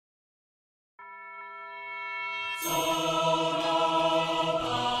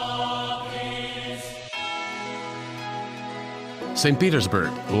St.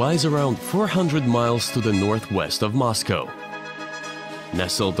 Petersburg lies around 400 miles to the northwest of Moscow.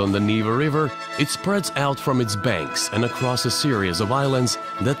 Nestled on the Neva River, it spreads out from its banks and across a series of islands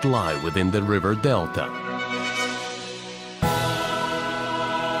that lie within the river delta.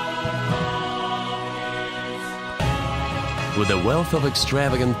 With a wealth of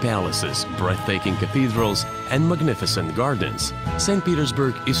extravagant palaces, breathtaking cathedrals, and magnificent gardens, St.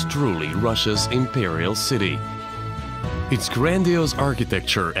 Petersburg is truly Russia's imperial city. Its grandiose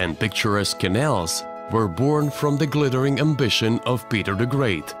architecture and picturesque canals were born from the glittering ambition of Peter the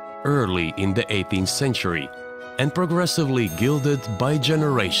Great early in the 18th century and progressively gilded by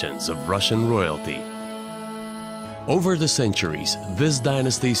generations of Russian royalty. Over the centuries, this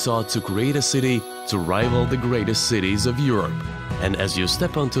dynasty sought to create a city to rival the greatest cities of Europe. And as you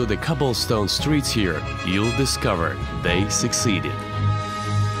step onto the cobblestone streets here, you'll discover they succeeded.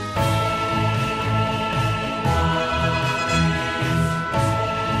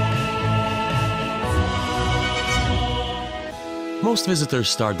 Most visitors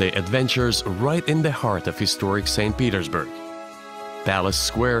start their adventures right in the heart of historic St. Petersburg. Palace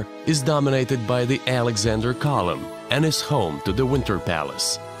Square is dominated by the Alexander Column and is home to the Winter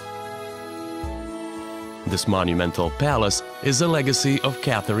Palace. This monumental palace is a legacy of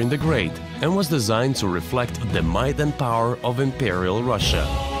Catherine the Great and was designed to reflect the might and power of Imperial Russia.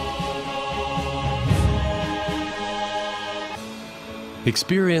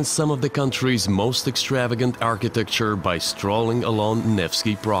 Experience some of the country's most extravagant architecture by strolling along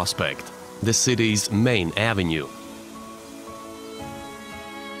Nevsky Prospect, the city's main avenue.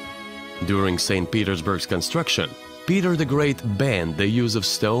 During St. Petersburg's construction, Peter the Great banned the use of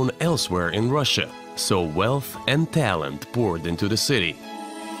stone elsewhere in Russia, so wealth and talent poured into the city.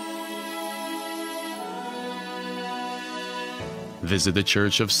 Visit the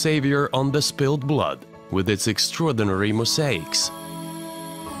Church of Savior on the Spilled Blood with its extraordinary mosaics,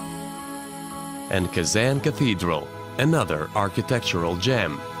 and Kazan Cathedral, another architectural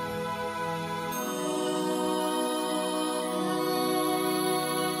gem.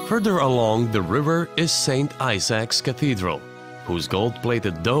 Further along the river is St. Isaac's Cathedral, whose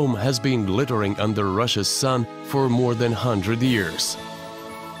gold-plated dome has been glittering under Russia's sun for more than 100 years.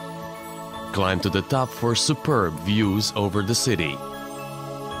 Climb to the top for superb views over the city.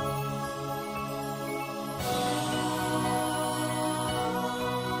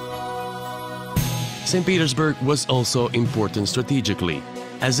 St. Petersburg was also important strategically,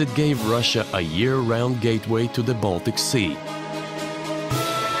 as it gave Russia a year-round gateway to the Baltic Sea.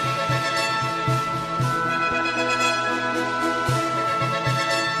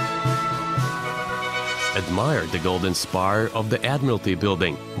 Admire the golden spire of the Admiralty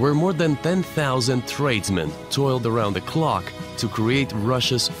Building, where more than 10,000 tradesmen toiled around the clock to create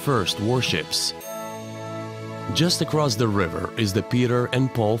Russia's first warships. Just across the river is the Peter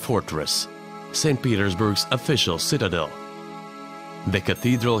and Paul Fortress, St. Petersburg's official citadel. The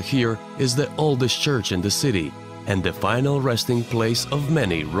cathedral here is the oldest church in the city and the final resting place of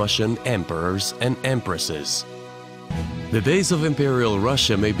many Russian emperors and empresses. The days of Imperial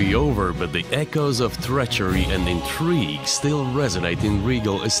Russia may be over, but the echoes of treachery and intrigue still resonate in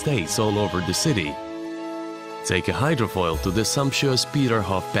regal estates all over the city. Take a hydrofoil to the sumptuous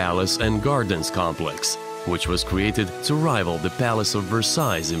Peterhof Palace and Gardens complex, which was created to rival the Palace of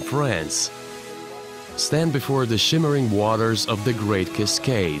Versailles in France. Stand before the shimmering waters of the Great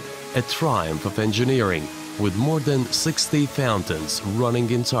Cascade, a triumph of engineering, with more than 60 fountains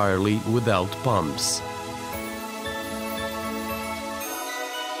running entirely without pumps.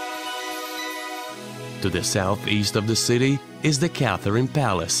 To the southeast of the city is the Catherine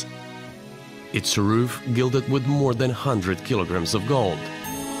Palace, its roof gilded with more than 100 kilograms of gold.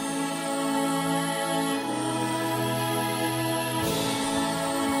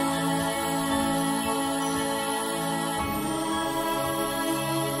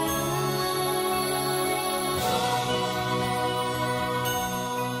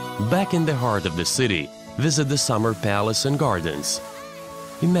 Back in the heart of the city, visit the Summer Palace and Gardens.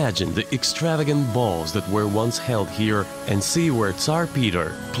 Imagine the extravagant balls that were once held here and see where Tsar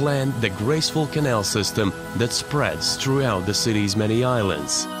Peter planned the graceful canal system that spreads throughout the city's many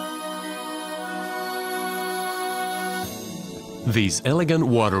islands. These elegant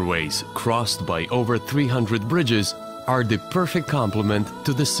waterways, crossed by over 300 bridges, are the perfect complement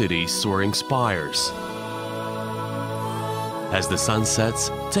to the city's soaring spires. As the sun sets,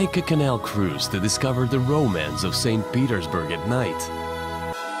 take a canal cruise to discover the romance of St. Petersburg at night.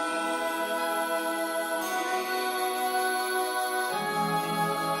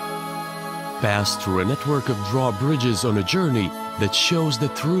 pass through a network of drawbridges on a journey that shows the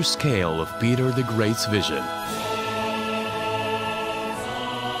true scale of Peter the Great's vision.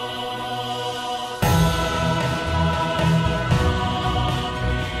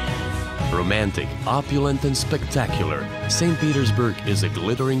 Romantic, opulent and spectacular, St. Petersburg is a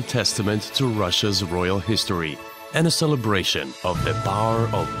glittering testament to Russia's royal history and a celebration of the power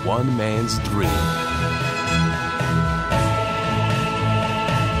of one man's dream.